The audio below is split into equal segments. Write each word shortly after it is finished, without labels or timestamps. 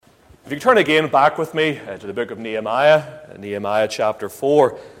If you turn again back with me to the book of Nehemiah, Nehemiah chapter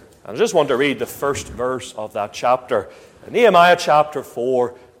 4, and I just want to read the first verse of that chapter. Nehemiah chapter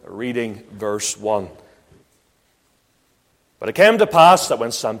 4, reading verse 1. But it came to pass that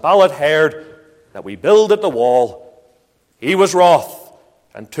when Sanballat heard that we builded the wall, he was wroth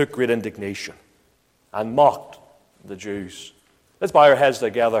and took great indignation and mocked the Jews. Let's bow our heads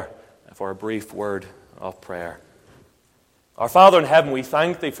together for a brief word of prayer. Our Father in heaven, we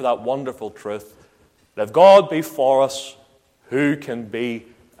thank Thee for that wonderful truth, that if God be for us, who can be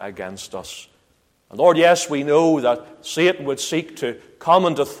against us? And Lord, yes, we know that Satan would seek to come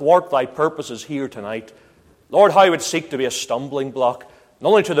and to thwart Thy purposes here tonight. Lord, how he would seek to be a stumbling block, not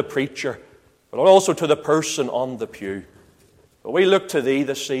only to the preacher, but also to the person on the pew. But we look to Thee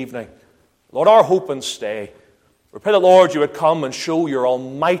this evening. Lord, our hope and stay. We pray that, Lord, You would come and show Your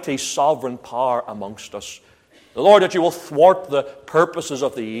almighty sovereign power amongst us. The Lord, that You will thwart the purposes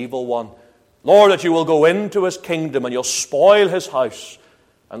of the evil one. Lord, that You will go into his kingdom and You'll spoil his house.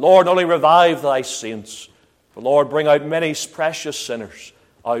 And Lord, not only revive Thy saints, but Lord, bring out many precious sinners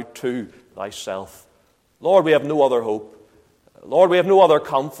out to Thyself. Lord, we have no other hope. Lord, we have no other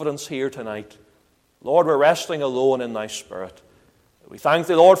confidence here tonight. Lord, we're resting alone in Thy Spirit. We thank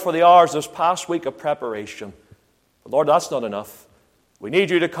Thee, Lord, for the hours this past week of preparation. But Lord, that's not enough. We need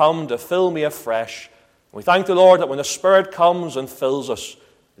You to come to fill me afresh. We thank Thee, Lord, that when the Spirit comes and fills us,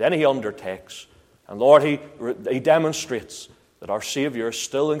 then He undertakes. And Lord, He demonstrates that our Savior is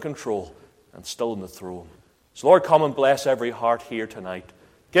still in control and still in the throne. So Lord, come and bless every heart here tonight.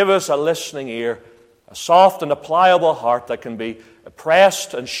 Give us a listening ear, a soft and a pliable heart that can be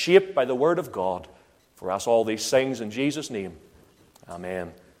pressed and shaped by the Word of God. For us all these things in Jesus' name.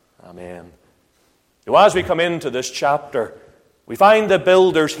 Amen. Amen. Now, as we come into this chapter, we find the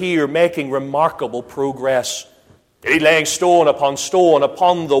builders here making remarkable progress. They're laying stone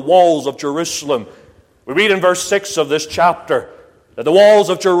upon the walls of Jerusalem. We read in verse 6 of this chapter that the walls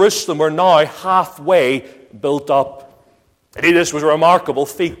of Jerusalem were now halfway built up. Indeed, this was a remarkable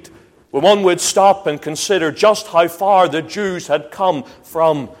feat, when one would stop and consider just how far the Jews had come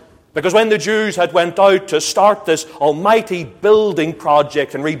from. Because when the Jews had went out to start this almighty building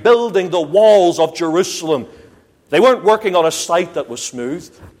project and rebuilding the walls of Jerusalem, they weren't working on a site that was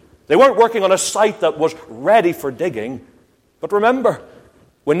smooth. They weren't working on a site that was ready for digging. But remember,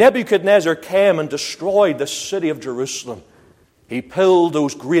 when Nebuchadnezzar came and destroyed the city of Jerusalem, he pulled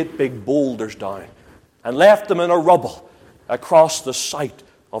those great big boulders down and left them in a rubble across the site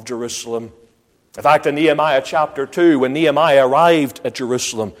of Jerusalem. In fact, in Nehemiah chapter 2, when Nehemiah arrived at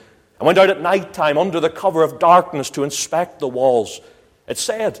Jerusalem and went out at night time under the cover of darkness to inspect the walls, it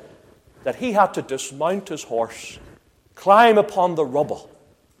said that he had to dismount his horse, climb upon the rubble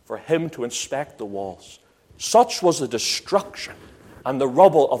for him to inspect the walls. Such was the destruction and the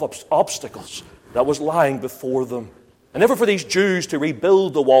rubble of obstacles that was lying before them. And ever for these Jews to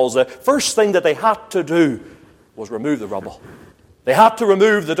rebuild the walls, the first thing that they had to do was remove the rubble. They had to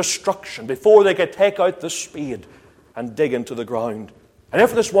remove the destruction before they could take out the spade and dig into the ground. And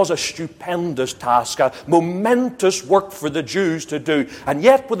if this was a stupendous task, a momentous work for the Jews to do, and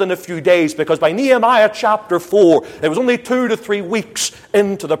yet within a few days, because by Nehemiah chapter 4, it was only 2 to 3 weeks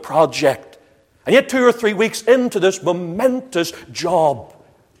into the project, and yet 2 or 3 weeks into this momentous job,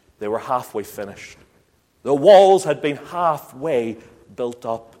 they were halfway finished. The walls had been halfway built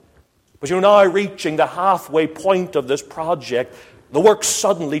up. But you're now reaching the halfway point of this project, the work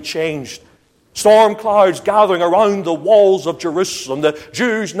suddenly changed. Storm clouds gathering around the walls of Jerusalem. The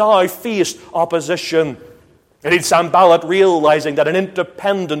Jews now faced opposition. Indeed, Sanballat, realizing that an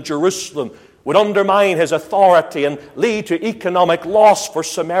independent Jerusalem would undermine his authority and lead to economic loss for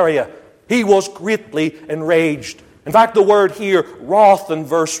Samaria, he was greatly enraged. In fact, the word here, wrath, in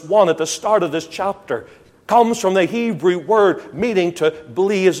verse 1 at the start of this chapter, comes from the Hebrew word meaning to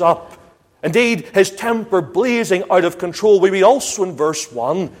blaze up. Indeed, his temper blazing out of control. We read also in verse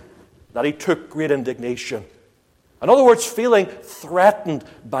 1 that he took great indignation. In other words, feeling threatened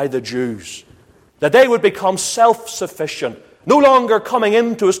by the Jews, that they would become self-sufficient, no longer coming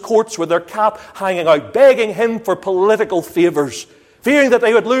into his courts with their cap hanging out, begging him for political favors, fearing that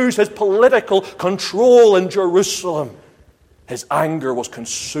they would lose his political control in Jerusalem. His anger was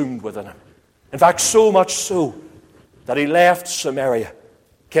consumed within him. In fact, so much so that he left Samaria,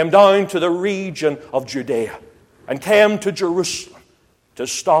 came down to the region of Judea, and came to Jerusalem to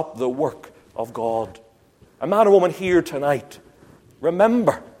stop the work of God. A man or woman here tonight,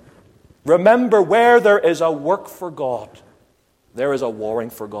 remember where there is a work for God, there is a warring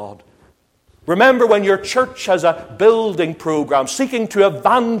for God. Remember when your church has a building program seeking to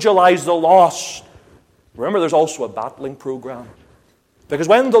evangelize the lost, remember there's also a battling program. Because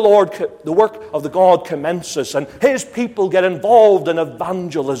when the work of the God commences and His people get involved in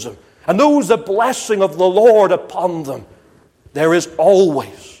evangelism and lose the blessing of the Lord upon them, there is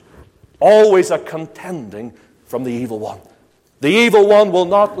always a contending from the evil one. The evil one will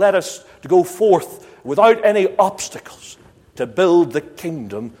not let us go forth without any obstacles to build the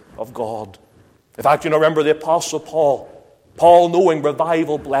kingdom of God. In fact, remember the Apostle Paul. Paul, knowing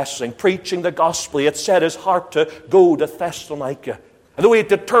revival blessing, preaching the gospel, he had set his heart to go to Thessalonica. And though he had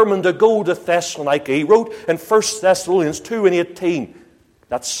determined to go to Thessalonica, he wrote in 1 Thessalonians 2:18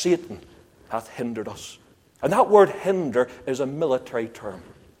 that Satan hath hindered us. And that word hinder is a military term.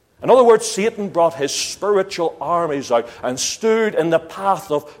 In other words, Satan brought his spiritual armies out and stood in the path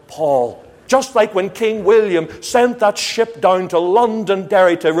of Paul. Just like when King William sent that ship down to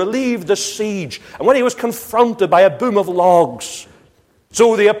Londonderry to relieve the siege, and when he was confronted by a boom of logs,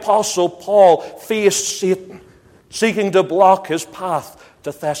 so the Apostle Paul faced Satan, seeking to block his path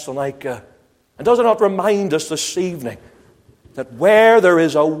to Thessalonica. And does it not remind us this evening that where there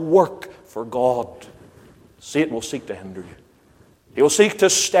is a work for God, Satan will seek to hinder you. He will seek to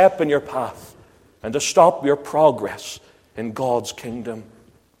step in your path and to stop your progress in God's kingdom.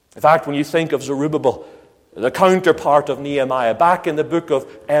 In fact, when you think of Zerubbabel, the counterpart of Nehemiah, back in the book of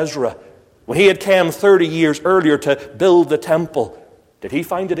Ezra, when he had come 30 years earlier to build the temple, did he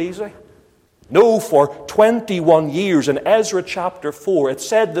find it easy? No, for 21 years in Ezra chapter 4, it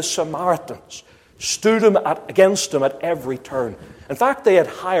said the Samaritans stood against him at every turn. In fact, they had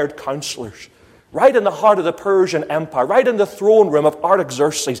hired counselors. Right in the heart of the Persian Empire, right in the throne room of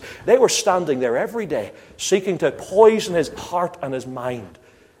Artaxerxes, they were standing there every day, seeking to poison his heart and his mind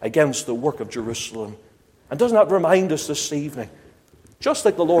against the work of Jerusalem. And doesn't that remind us this evening, just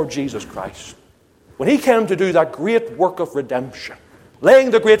like the Lord Jesus Christ, when He came to do that great work of redemption, laying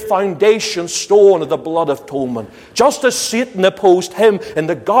the great foundation stone of the blood of atonement, just as Satan opposed Him in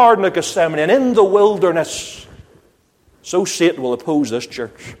the Garden of Gethsemane and in the wilderness, so Satan will oppose this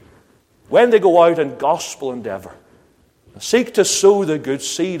church when they go out in gospel endeavor and seek to sow the good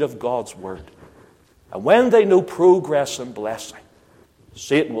seed of God's word. And when they know progress and blessing,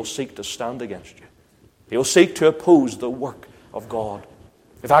 Satan will seek to stand against you. He will seek to oppose the work of God.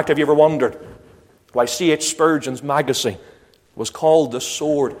 In fact, have you ever wondered why C.H. Spurgeon's magazine was called The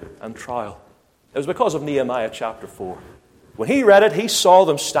Sword and Trial? It was because of Nehemiah chapter 4. When he read it, he saw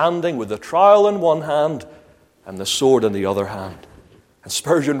them standing with the trial in one hand and the sword in the other hand. And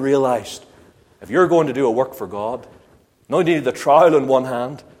Spurgeon realized, if you're going to do a work for God, not only need the trial in one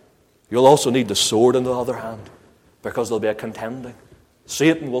hand, you'll also need the sword in the other hand, because there'll be a contending.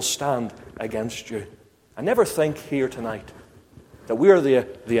 Satan will stand against you. I never think here tonight that we're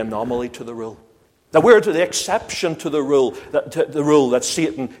the anomaly to the rule, that we're to the exception to the rule, that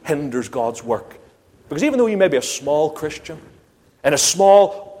Satan hinders God's work. Because even though you may be a small Christian, in a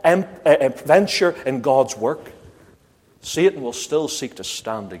small venture in God's work, Satan will still seek to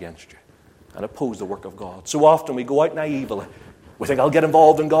stand against you and oppose the work of God. So often we go out naively. We think, I'll get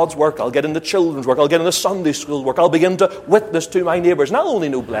involved in God's work, I'll get into children's work, I'll get into Sunday school work, I'll begin to witness to my neighbours, and I'll only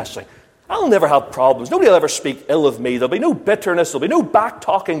know blessing. I'll never have problems. Nobody will ever speak ill of me. There'll be no bitterness, there'll be no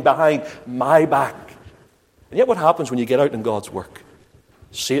back-talking behind my back. And yet what happens when you get out in God's work?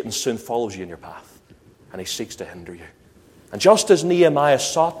 Satan soon follows you in your path, and he seeks to hinder you. And just as Nehemiah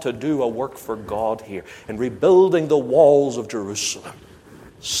sought to do a work for God here in rebuilding the walls of Jerusalem,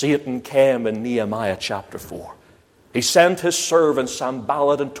 Satan came in Nehemiah chapter 4. He sent his servants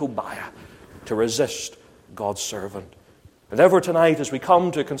Sanballat and Tobiah to resist God's servant. And therefore tonight, as we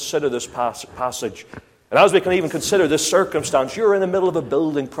come to consider this passage, and as we can even consider this circumstance, you're in the middle of a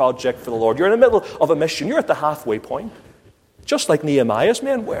building project for the Lord. You're in the middle of a mission. You're at the halfway point. Just like Nehemiah's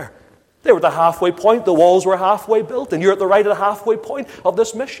men were. They were at the halfway point. The walls were halfway built. And you're at the right of the halfway point of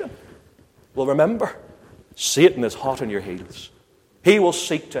this mission. Well, remember, Satan is hot on your heels. He will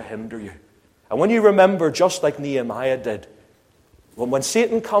seek to hinder you. And when you remember, just like Nehemiah did, when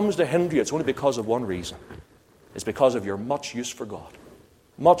Satan comes to hinder you, it's only because of one reason. It's because of your much use for God.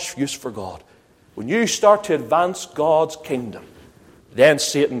 Much use for God. When you start to advance God's kingdom, then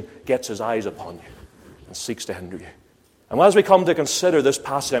Satan gets his eyes upon you and seeks to hinder you. And as we come to consider this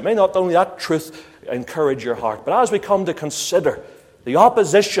passage, it may not only that truth encourage your heart, but as we come to consider the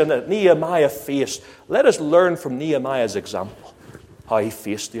opposition that Nehemiah faced, let us learn from Nehemiah's example how he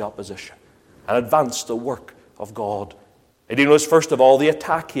faced the opposition and advanced the work of God. And you notice, first of all, the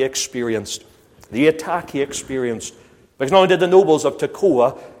attack he experienced. The attack he experienced. Because not only did the nobles of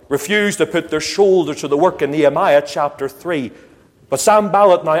Tekoa refuse to put their shoulders to the work in Nehemiah chapter 3, but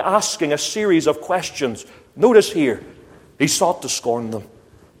Sanballat now asking a series of questions. Notice here, he sought to scorn them.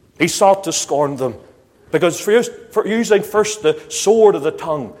 He sought to scorn them. Because for using first the sword of the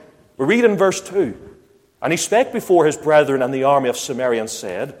tongue, we read in verse 2, "And he spake before his brethren and the army of Samaria and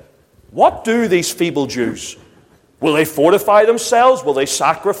said, What do these feeble Jews? Will they fortify themselves? Will they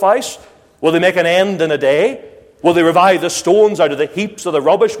sacrifice? Will they make an end in a day? Will they revive the stones out of the heaps of the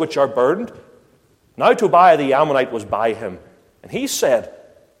rubbish which are burned?" Now Tobiah the Ammonite was by him, and he said,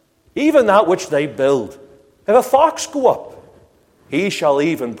 "Even that which they build, if a fox go up, he shall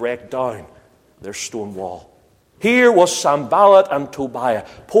even break down their stone wall." Here was Sanballat and Tobiah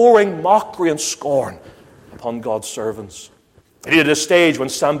pouring mockery and scorn upon God's servants. It is a stage when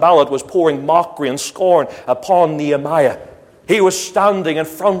Sanballat was pouring mockery and scorn upon Nehemiah. He was standing in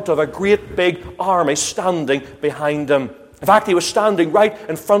front of a great big army standing behind him. In fact, he was standing right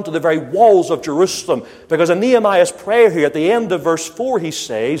in front of the very walls of Jerusalem, because in Nehemiah's prayer here at the end of verse 4 he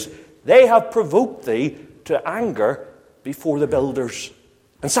says, "They have provoked thee to anger before the builders."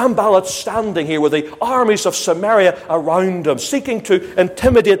 And Sanballat's standing here with the armies of Samaria around him, seeking to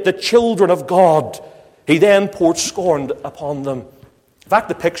intimidate the children of God. He then poured scorn upon them. In fact,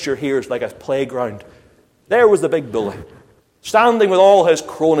 the picture here is like a playground. There was the big bully, standing with all his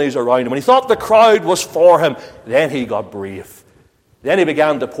cronies around him. When he thought the crowd was for him, then he got brave. Then he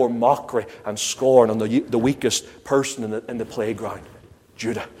began to pour mockery and scorn on the weakest person in the playground,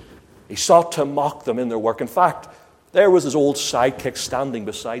 Judah. He sought to mock them in their work. In fact, there was his old sidekick standing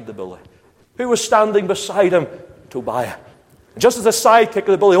beside the bully. Who was standing beside him? Tobiah. And just as the sidekick of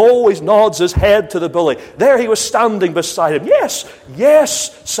the bully always nods his head to the bully, there he was standing beside him.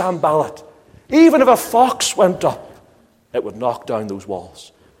 Yes, Sanballat. Even if a fox went up, it would knock down those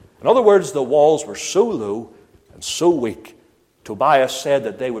walls. In other words, the walls were so low and so weak, Tobiah said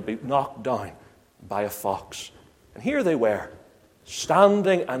that they would be knocked down by a fox. And here they were,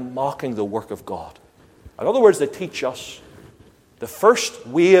 standing and mocking the work of God. In other words, they teach us the first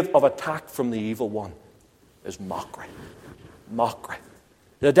wave of attack from the evil one is mockery. Mockery.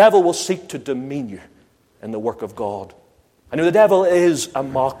 The devil will seek to demean you in the work of God. I know the devil is a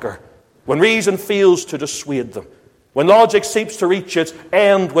mocker. When reason fails to dissuade them, when logic seeks to reach its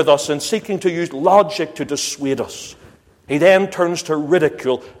end with us and seeking to use logic to dissuade us, he then turns to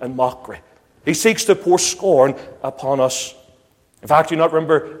ridicule and mockery. He seeks to pour scorn upon us. In fact, you not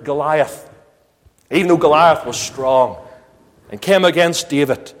remember Goliath. Even though Goliath was strong and came against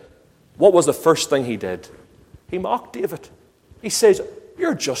David, what was the first thing he did? He mocked David. He says,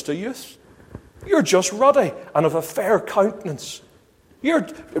 "You're just a youth. You're just ruddy and of a fair countenance. You're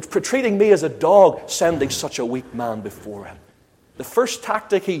treating me as a dog, sending such a weak man before him." The first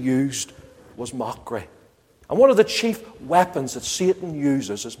tactic he used was mockery. And one of the chief weapons that Satan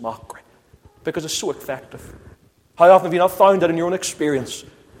uses is mockery, because it's so effective. How often have you not found that in your own experience?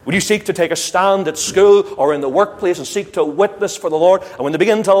 When you seek to take a stand at school or in the workplace and seek to witness for the Lord, and when they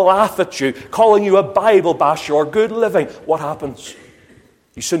begin to laugh at you, calling you a Bible basher or good living, what happens?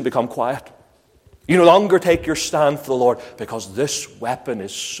 You soon become quiet. You no longer take your stand for the Lord, because this weapon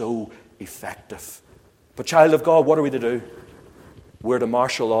is so effective. But child of God, what are we to do? We're to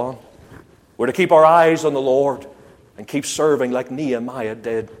marshal on. We're to keep our eyes on the Lord and keep serving like Nehemiah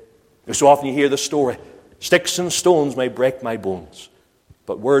did. So often you hear the story, "Sticks and stones may break my bones,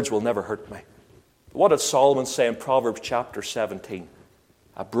 but words will never hurt me." What did Solomon say in Proverbs chapter 17?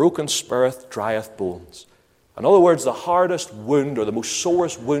 "A broken spirit drieth bones." In other words, the hardest wound or the most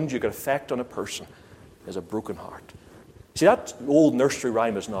sorest wound you can affect on a person is a broken heart. See, that old nursery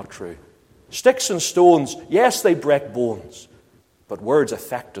rhyme is not true. Sticks and stones, yes, they break bones, but words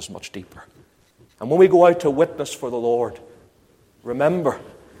affect us much deeper. And when we go out to witness for the Lord, remember,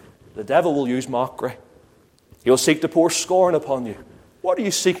 the devil will use mockery. He'll seek to pour scorn upon you. What are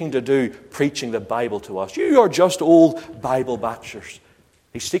you seeking to do preaching the Bible to us? You are just old Bible bashers.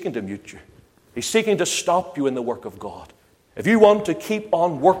 He's seeking to mute you. He's seeking to stop you in the work of God. If you want to keep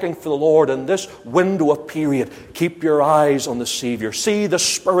on working for the Lord in this window of period, keep your eyes on the Savior. See the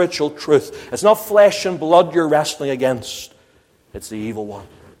spiritual truth. It's not flesh and blood you're wrestling against. It's the evil one.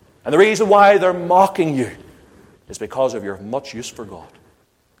 And the reason why they're mocking you is because of your much use for God.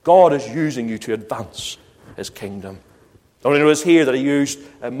 God is using you to advance His kingdom. Not only notice here that He used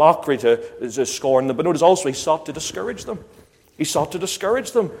mockery to scorn them, but notice also He sought to discourage them. He sought to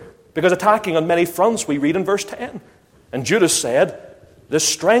discourage them, because attacking on many fronts, we read in verse 10. And Judas said, "The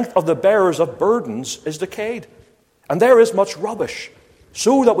strength of the bearers of burdens is decayed, and there is much rubbish,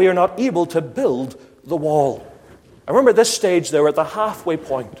 so that we are not able to build the wall." I remember at this stage they were at the halfway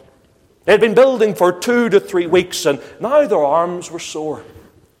point. They had been building for 2 to 3 weeks, and now their arms were sore.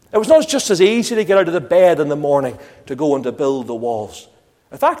 It was not just as easy to get out of the bed in the morning to go and to build the walls.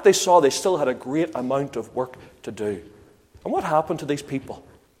 In fact, they saw they still had a great amount of work to do. And what happened to these people?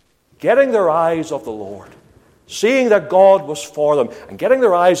 getting their eyes off the Lord, seeing that God was for them, and getting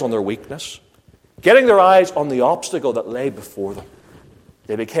their eyes on their weakness, getting their eyes on the obstacle that lay before them,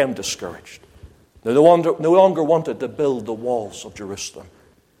 they became discouraged. They no longer wanted to build the walls of Jerusalem.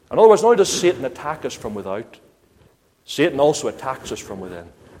 In other words, not only does Satan attack us from without, Satan also attacks us from within.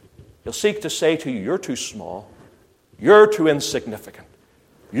 He'll seek to say to you, you're too small, you're too insignificant,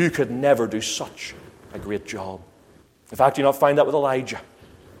 you could never do such a great job. In fact, you not find that with Elijah.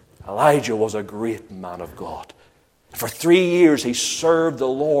 Elijah was a great man of God. For 3 years he served the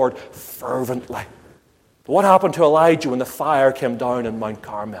Lord fervently. But what happened to Elijah when the fire came down in Mount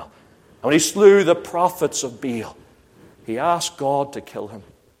Carmel? And when he slew the prophets of Baal, he asked God to kill him.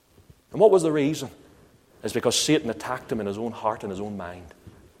 And what was the reason? It's because Satan attacked him in his own heart and his own mind.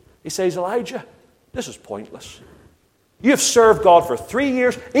 He says, Elijah, this is pointless. You have served God for 3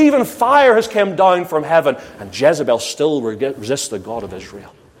 years. Even fire has come down from heaven. And Jezebel still resists the God of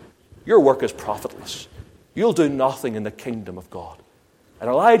Israel. Your work is profitless. You'll do nothing in the kingdom of God. And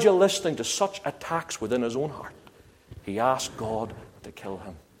Elijah, listening to such attacks within his own heart, he asked God to kill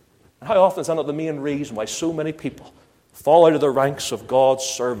him. And how often is that not the main reason why so many people fall out of the ranks of God's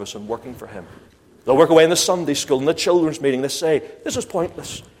service and working for Him? They'll work away in the Sunday school, in the children's meeting. They say, this is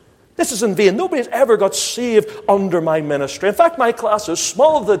pointless. This is in vain. Nobody's ever got saved under my ministry. In fact, my class is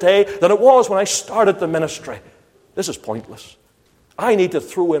smaller today than it was when I started the ministry. This is pointless. I need to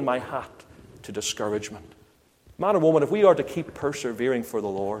throw in my hat to discouragement. Man and woman, if we are to keep persevering for the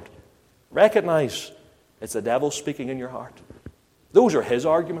Lord, recognize it's the devil speaking in your heart. Those are his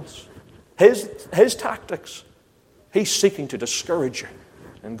arguments, his tactics. He's seeking to discourage you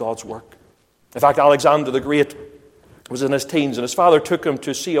in God's work. In fact, Alexander the Great was in his teens, and his father took him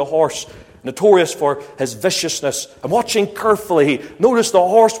to see a horse, notorious for his viciousness. And watching carefully, he noticed the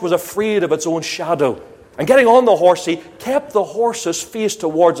horse was afraid of its own shadow. And getting on the horse, he kept the horse's face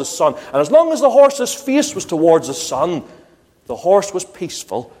towards the sun. And as long as the horse's face was towards the sun, the horse was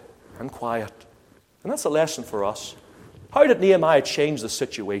peaceful and quiet. And that's a lesson for us. How did Nehemiah change the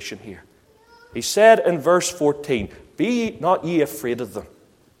situation here? He said in verse 14, be not ye afraid of them.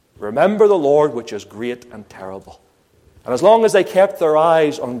 Remember the Lord, which is great and terrible. And as long as they kept their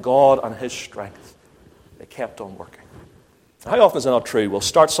eyes on God and His strength, they kept on working. How often is it not true? We'll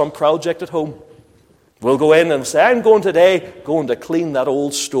start some project at home. We'll go in and say, I'm going to clean that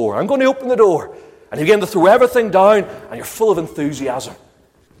old store. I'm going to open the door. And you begin to throw everything down, and you're full of enthusiasm.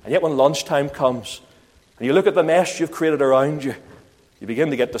 And yet when lunchtime comes, and you look at the mess you've created around you, you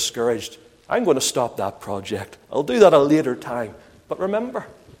begin to get discouraged. I'm going to stop that project. I'll do that at a later time. But remember,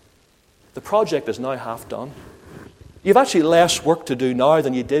 the project is now half done. You've actually less work to do now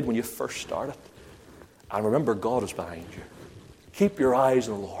than you did when you first started. And remember, God is behind you. Keep your eyes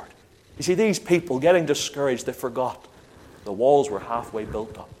on the Lord. You see, these people getting discouraged, they forgot the walls were halfway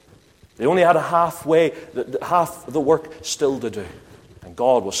built up. They only had half of the work still to do. And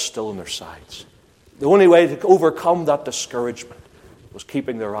God was still on their sides. The only way to overcome that discouragement was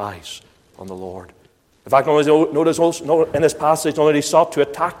keeping their eyes on the Lord. In fact, notice also in this passage, not only he sought to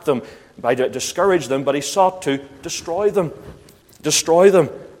attack them by to discourage them, but he sought to destroy them. Destroy them.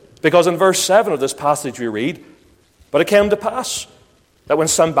 Because in verse 7 of this passage we read, but it came to pass that when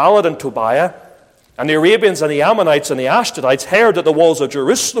Sanballat and Tobiah and the Arabians and the Ammonites and the Ashdodites heard that the walls of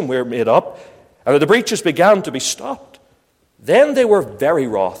Jerusalem were made up and that the breaches began to be stopped, then they were very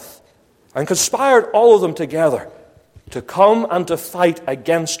wroth and conspired all of them together to come and to fight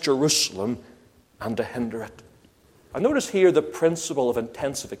against Jerusalem and to hinder it. And notice here the principle of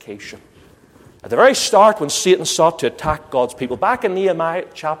intensification. At the very start, when Satan sought to attack God's people, back in Nehemiah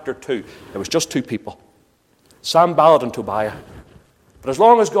chapter 2, there was just two people, Sanballat and Tobiah. But as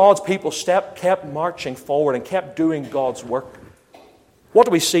long as God's people kept marching forward and kept doing God's work, what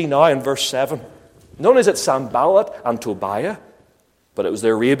do we see now in verse 7? Not only is it Sanballat and Tobiah, but it was the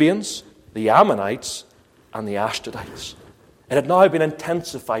Arabians, the Ammonites, and the Ashdodites. It had now been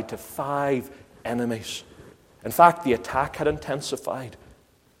intensified to 5 enemies. In fact, the attack had intensified.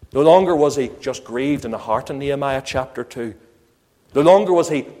 No longer was he just grieved in the heart in Nehemiah chapter 2. No longer was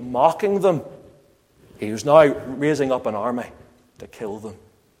he mocking them. He was now raising up an army to kill them.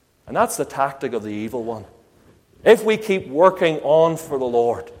 And that's the tactic of the evil one. If we keep working on for the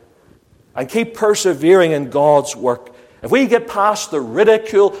Lord and keep persevering in God's work, if we get past the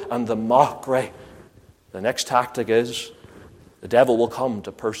ridicule and the mockery, the next tactic is the devil will come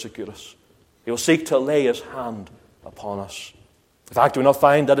to persecute us. He will seek to lay his hand upon us. In fact, we will not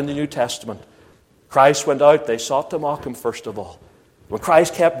find that in the New Testament. Christ went out, they sought to mock him first of all. When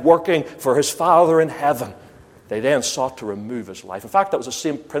Christ kept working for his Father in heaven, they then sought to remove his life. In fact, that was the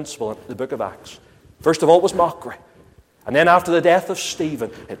same principle in the book of Acts. First of all, it was mockery. And then after the death of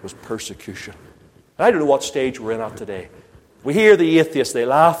Stephen, it was persecution. And I don't know what stage we're in at today. We hear the atheists, they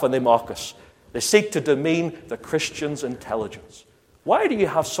laugh and they mock us. They seek to demean the Christian's intelligence. Why do you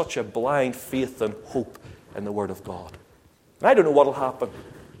have such a blind faith and hope in the Word of God? And I don't know what will happen.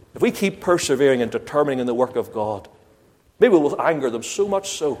 If we keep persevering and determining in the work of God, maybe we'll anger them so much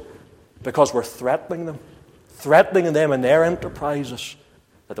so because we're threatening them in their enterprises,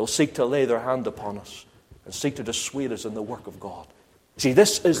 that they'll seek to lay their hand upon us and seek to dissuade us in the work of God. See,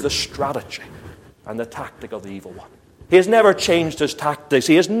 this is the strategy and the tactic of the evil one. He has never changed his tactics.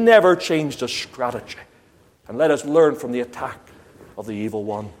 He has never changed his strategy. And let us learn from the attack of the evil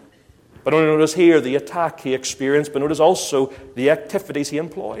one. But only notice here the attack he experienced, but notice also the activities he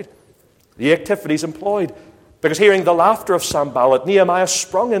employed. The activities employed. Because hearing the laughter of Sanballat, Nehemiah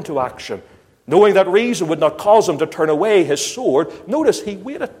sprung into action. Knowing that reason would not cause him to turn away his sword, notice he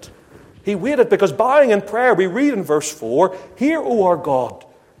waited. He waited because bowing in prayer, we read in verse 4, "Hear, O our God,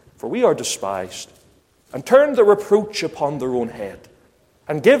 for we are despised, and turn the reproach upon their own head,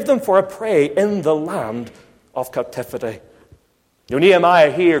 and give them for a prey in the land of captivity." You know,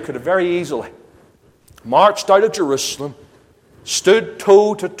 Nehemiah here could have very easily marched out of Jerusalem, stood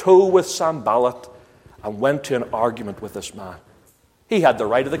toe to toe with Sanballat, and went to an argument with this man. He had the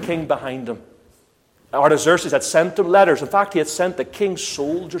right of the king behind him. Artaxerxes had sent him letters. In fact, he had sent the king's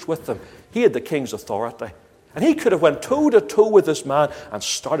soldiers with them. He had the king's authority. And he could have went toe to toe with this man and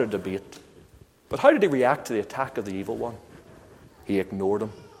started a debate. But how did he react to the attack of the evil one? He ignored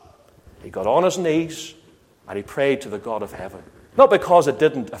him. He got on his knees and he prayed to the God of heaven. Not because it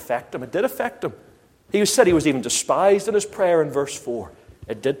didn't affect him. It did affect him. He said he was even despised in his prayer in verse 4.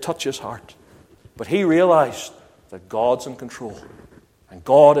 It did touch his heart. But he realized that God's in control. And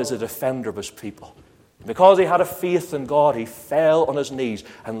God is a defender of his people. And because he had a faith in God, he fell on his knees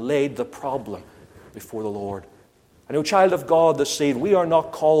and laid the problem before the Lord. And, O child of God, this evening, we are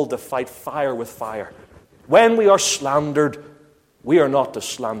not called to fight fire with fire. When we are slandered, we are not to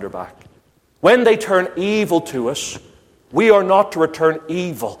slander back. When they turn evil to us, we are not to return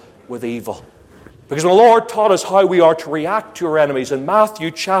evil with evil. Because the Lord taught us how we are to react to our enemies. In Matthew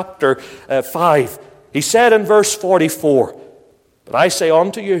chapter 5, he said in verse 44, "But I say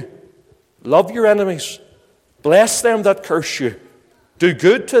unto you, love your enemies, bless them that curse you, do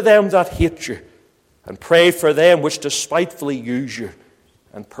good to them that hate you, and pray for them which despitefully use you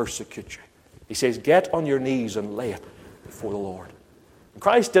and persecute you." He says, get on your knees and lay it before the Lord. And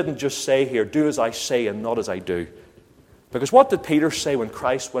Christ didn't just say here, do as I say and not as I do. Because what did Peter say when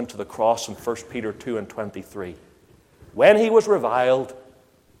Christ went to the cross in 1 Peter 2 and 23? When he was reviled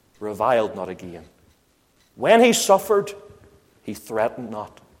not again. When he suffered, he threatened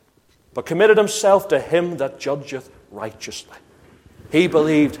not, but committed himself to him that judgeth righteously. He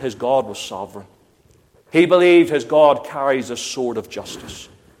believed his God was sovereign. He believed his God carries a sword of justice.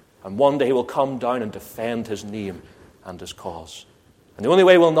 And one day he will come down and defend his name and his cause. And the only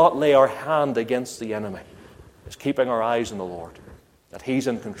way we'll not lay our hand against the enemy is keeping our eyes on the Lord, that he's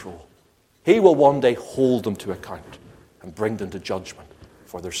in control. He will one day hold them to account and bring them to judgment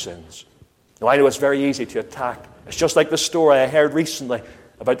for their sins. Now, I know it's very easy to attack. It's just like the story I heard recently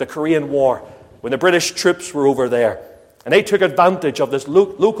about the Korean War, when the British troops were over there, and they took advantage of this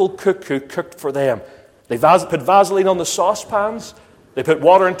local cook who cooked for them. They put Vaseline on the saucepans, they put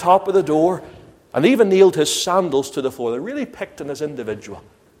water on top of the door, and they even nailed his sandals to the floor. They really picked on this individual.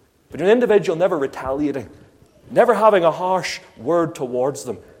 But an individual never retaliating, never having a harsh word towards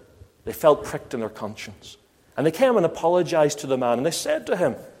them, they felt pricked in their conscience. And they came and apologized to the man, and they said to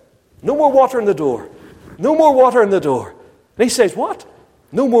him, "No more water in the door. No more water in the door." And he says, "What?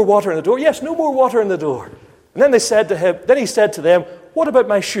 No more water in the door?" "Yes, no more water in the door." And then he said to them, "What about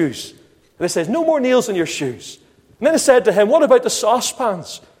my shoes?" And they said, "No more nails in your shoes." And then he said to him, "What about the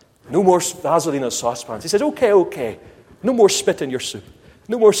saucepans?" "No more Vaseline on saucepans." He said, Okay. No more spit in your soup.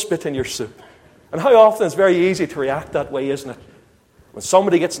 No more spit in your soup. And how often it's very easy to react that way, isn't it? When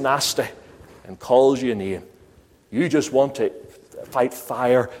somebody gets nasty and calls you a name, you just want to fight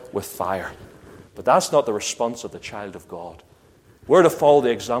fire with fire. But that's not the response of the child of God. We're to follow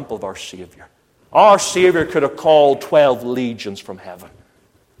the example of our Savior. Our Savior could have called 12 legions from heaven,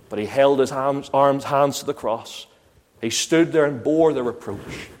 but he held his hands to the cross. He stood there and bore the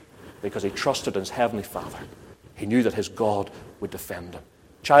reproach because he trusted in his heavenly Father. He knew that his God would defend him.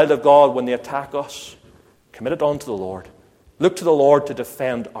 Child of God, when they attack us, commit it unto the Lord. Look to the Lord to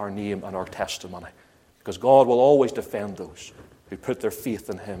defend our name and our testimony, because God will always defend those who put their faith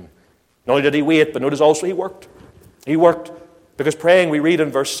in him. Not only did he wait, but notice also he worked. He worked because praying, we read in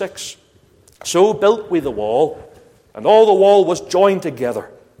verse 6, "So built we the wall, and all the wall was joined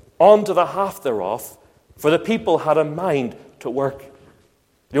together unto the half thereof, For the people had a mind to work.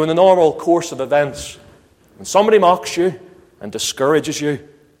 You know, in the normal course of events, when somebody mocks you and discourages you,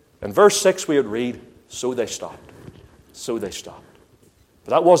 in verse 6 we would read, so they stopped. So they stopped.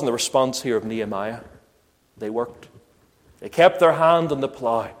 But that wasn't the response here of Nehemiah. They worked. They kept their hand on the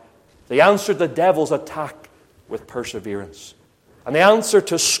plough. They answered the devil's attack with perseverance. And the answer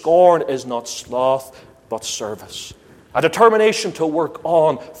to scorn is not sloth, but service. A determination to work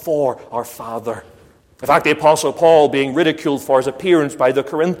on for our Father. In fact, the Apostle Paul, being ridiculed for his appearance by the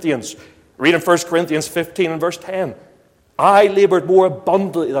Corinthians, read in 1 Corinthians 15 and verse 10, I labored more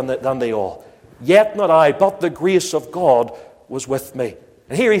abundantly than they all, yet not I, but the grace of God was with me.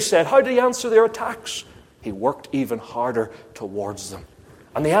 And here he said, how did he answer their attacks? He worked even harder towards them.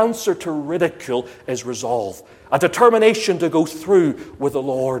 And the answer to ridicule is resolve, a determination to go through with the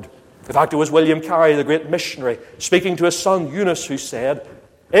Lord. In fact, it was William Carey, the great missionary, speaking to his son Eunice, who said,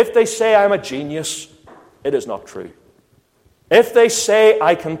 if they say I'm a genius, it is not true. If they say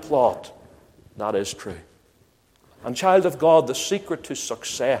I can plot, that is true. And child of God, the secret to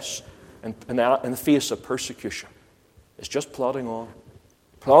success in the face of persecution is just plodding on.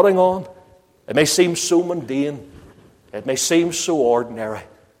 Plodding on. It may seem so mundane. It may seem so ordinary.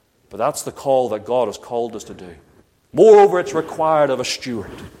 But that's the call that God has called us to do. Moreover, it's required of a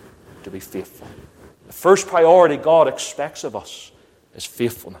steward to be faithful. The first priority God expects of us is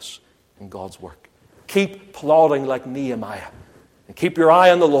faithfulness in God's work. Keep plodding like Nehemiah. And keep your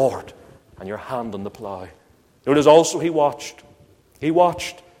eye on the Lord and your hand on the plough. Notice also he watched. He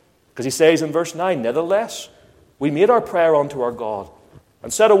watched. Because he says in verse 9, nevertheless, we made our prayer unto our God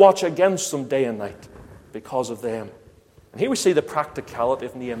and set a watch against them day and night because of them. And here we see the practicality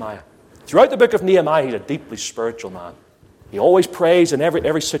of Nehemiah. Throughout the book of Nehemiah, he's a deeply spiritual man. He always prays in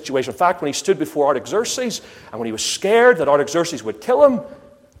every situation. In fact, when he stood before Artaxerxes and when he was scared that Artaxerxes would kill him,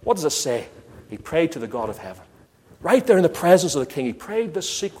 what does it say? He prayed to the God of heaven. Right there in the presence of the king, he prayed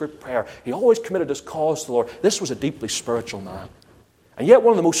this secret prayer. He always committed his cause to the Lord. This was a deeply spiritual man. And yet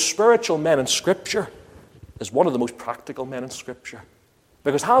one of the most spiritual men in Scripture is one of the most practical men in Scripture.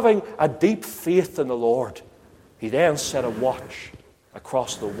 Because having a deep faith in the Lord, he then set a watch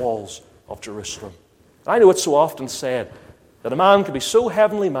across the walls of Jerusalem. I know it's so often said that a man can be so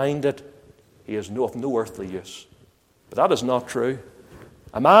heavenly minded, he is of no earthly use. But that is not true.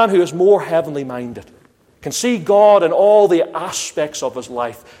 A man who is more heavenly minded can see God in all the aspects of his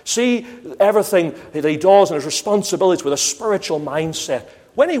life, see everything that he does and his responsibilities with a spiritual mindset.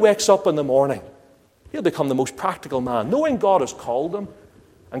 When he wakes up in the morning, he'll become the most practical man, knowing God has called him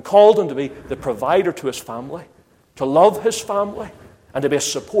and called him to be the provider to his family, to love his family, and to be a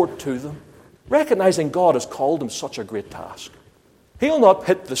support to them. Recognizing God has called him such a great task. He'll not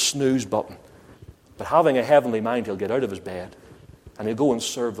hit the snooze button, but having a heavenly mind, he'll get out of his bed and he'll go and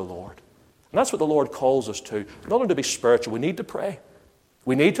serve the Lord. And that's what the Lord calls us to. Not only to be spiritual, we need to pray.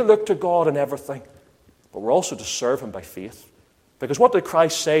 We need to look to God in everything. But we're also to serve him by faith. Because what did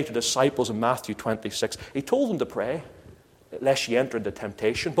Christ say to disciples in Matthew 26? He told them to pray, lest ye enter into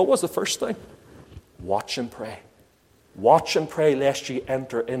temptation. But what was the first thing? Watch and pray. Watch and pray lest ye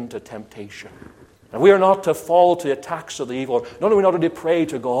enter into temptation. And we are not to fall to the attacks of the evil. Not only are we not to pray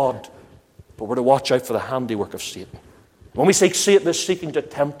to God, but we're to watch out for the handiwork of Satan. When we say Satan is seeking to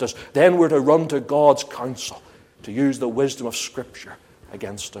tempt us, then we're to run to God's counsel, to use the wisdom of Scripture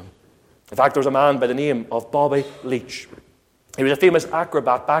against him. In fact, there was a man by the name of Bobby Leach. He was a famous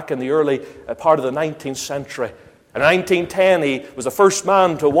acrobat back in the early part of the 19th century. In 1910, he was the first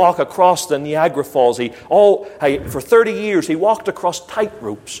man to walk across the Niagara Falls. For 30 years, he walked across tight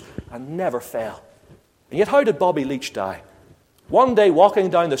ropes and never fell. And yet, how did Bobby Leach die? One day, walking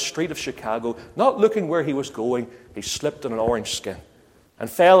down the street of Chicago, not looking where he was going, he slipped on an orange skin and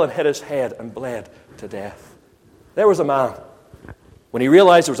fell and hit his head and bled to death. There was a man. When he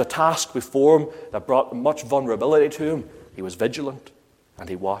realized there was a task before him that brought much vulnerability to him, he was vigilant and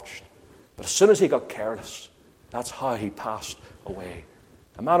he watched. But as soon as he got careless, that's how he passed away.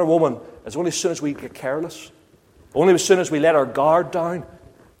 A man or woman, it's only as soon as we get careless, only as soon as we let our guard down,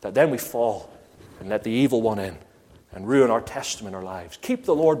 that then we fall and let the evil one in and ruin our testimony in our lives. Keep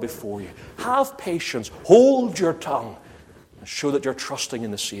the Lord before you. Have patience. Hold your tongue and show that you're trusting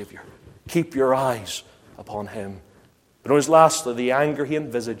in the Savior. Keep your eyes upon him. But notice lastly, the anger he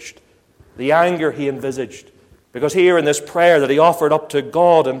envisaged. The anger he envisaged. Because here in this prayer that he offered up to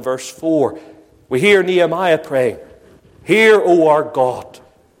God in verse 4, we hear Nehemiah praying, Hear, O our God,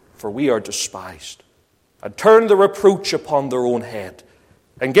 for we are despised. And turn the reproach upon their own head,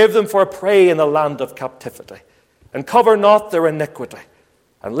 and give them for a prey in the land of captivity. And cover not their iniquity,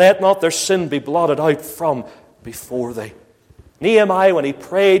 and let not their sin be blotted out from before thee. Nehemiah, when he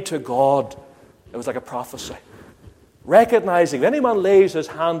prayed to God, It was like a prophecy. Recognizing if any man lays his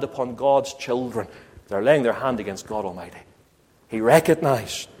hand upon God's children, they're laying their hand against God Almighty. He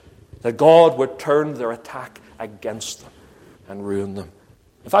recognized that God would turn their attack against them and ruin them.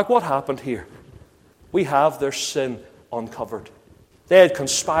 In fact, what happened here? We have their sin uncovered. They had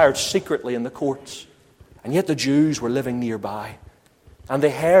conspired secretly in the courts, and yet the Jews were living nearby. And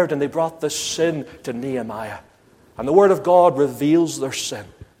they heard and they brought this sin to Nehemiah. And the Word of God reveals their sin.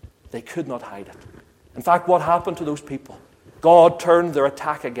 They could not hide it. In fact, what happened to those people? God turned their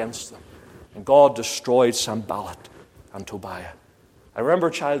attack against them, and God destroyed Sanballat and Tobiah. I remember,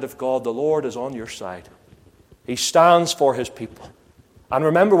 child of God, the Lord is on your side. He stands for His people. And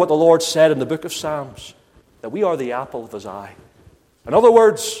remember what the Lord said in the book of Psalms, that we are the apple of His eye. In other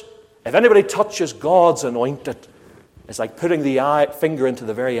words, if anybody touches God's anointed, it's like putting the finger into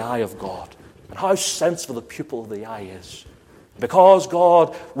the very eye of God. And how sensitive the pupil of the eye is. Because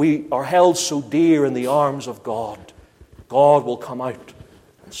God, we are held so dear in the arms of God, God will come out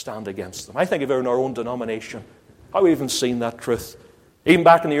and stand against them. I think of it in our own denomination, how we've even seen that truth. Even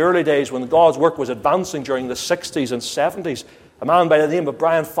back in the early days when God's work was advancing during the 60s and 70s, a man by the name of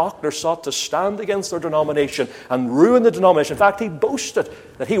Brian Faulkner sought to stand against their denomination and ruin the denomination. In fact, he boasted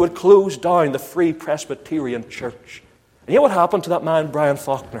that he would close down the Free Presbyterian Church. And you know what happened to that man, Brian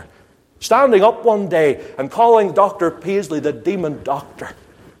Faulkner? Standing up one day and calling Dr. Paisley the demon doctor.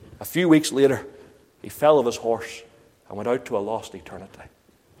 A few weeks later, he fell off his horse and went out to a lost eternity.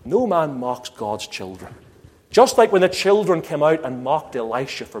 No man mocks God's children. Just like when the children came out and mocked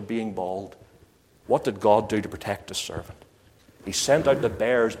Elisha for being bald, what did God do to protect His servant? He sent out the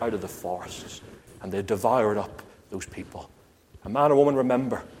bears out of the forests, and they devoured up those people. And man or woman,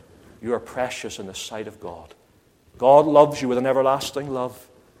 remember, you are precious in the sight of God. God loves you with an everlasting love.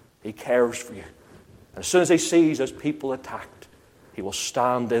 He cares for you. And as soon as He sees His people attacked, He will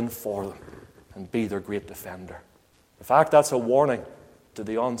stand in for them and be their great defender. In fact, that's a warning to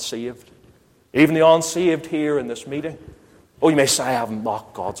the unsaved. Even the unsaved here in this meeting. Oh, you may say, I haven't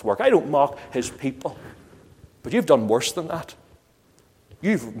mocked God's work. I don't mock His people. But you've done worse than that.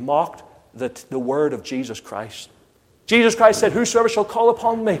 You've mocked the word of Jesus Christ. Jesus Christ said, whosoever shall call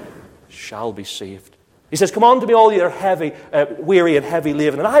upon me shall be saved. He says, come unto me all ye are weary and heavy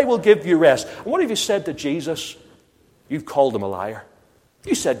laden, and I will give you rest. And what have you said to Jesus? You've called Him a liar.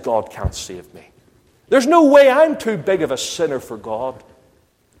 You said, God can't save me. There's no way I'm too big of a sinner for God.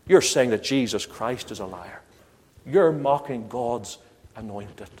 You're saying that Jesus Christ is a liar. You're mocking God's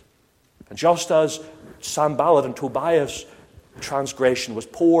anointed. And just as Sanballat and Tobiah's transgression was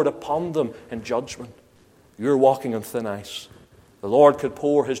poured upon them in judgment, you're walking on thin ice. The Lord could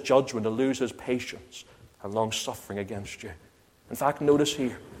pour His judgment and lose His patience and long-suffering against you. In fact, notice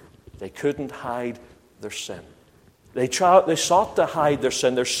here, they couldn't hide their sin. They sought to hide their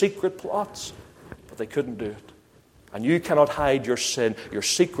sin, their secret plots, but they couldn't do it. And you cannot hide your sin, your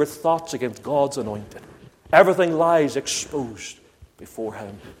secret thoughts against God's anointed. Everything lies exposed before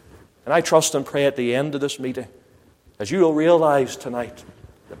Him. And I trust and pray at the end of this meeting, as you will realize tonight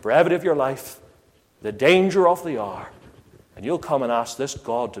the brevity of your life, the danger of the hour, and you'll come and ask this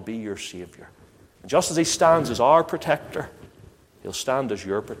God to be your Savior. And just as He stands as our protector, He'll stand as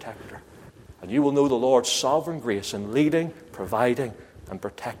your protector. And you will know the Lord's sovereign grace in leading, providing, and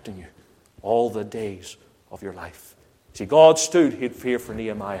protecting you all the days of your life. See, God stood here for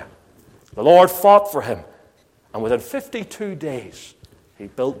Nehemiah. The Lord fought for him. And within 52 days, He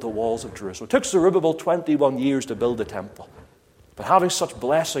built the walls of Jerusalem. It took Zerubbabel 21 years to build the temple. But having such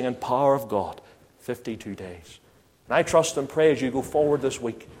blessing and power of God, 52 days. And I trust and pray as you go forward this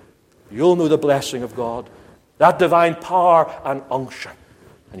week, you'll know the blessing of God, that divine power and unction,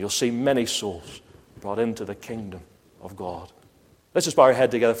 and you'll see many souls brought into the kingdom of God. Let's just bow our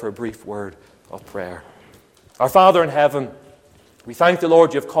head together for a brief word of prayer. Our Father in heaven, we thank the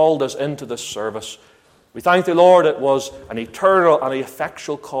Lord You've called us into this service. We thank the Lord it was an eternal and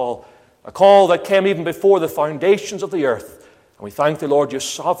effectual call, a call that came even before the foundations of the earth. And we thank the Lord You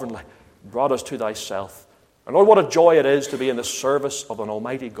sovereignly brought us to Thyself. And Lord, what a joy it is to be in the service of an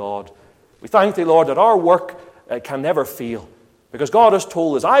almighty God. We thank Thee, Lord, that our work can never fail. Because God has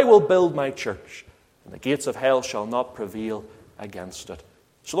told us, I will build My church, and the gates of hell shall not prevail against it.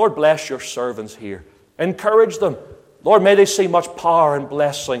 So Lord, bless Your servants here. Encourage them. Lord, may they see much power and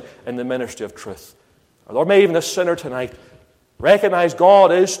blessing in the ministry of truth. Or Lord, may even the sinner tonight recognize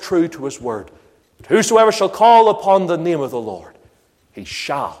God is true to His word. Whosoever shall call upon the name of the Lord, he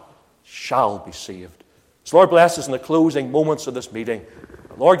shall be saved. So Lord, bless us in the closing moments of this meeting.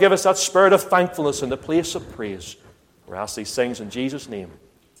 Lord, give us that spirit of thankfulness in the place of praise. We ask these things in Jesus' name.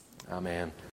 Amen.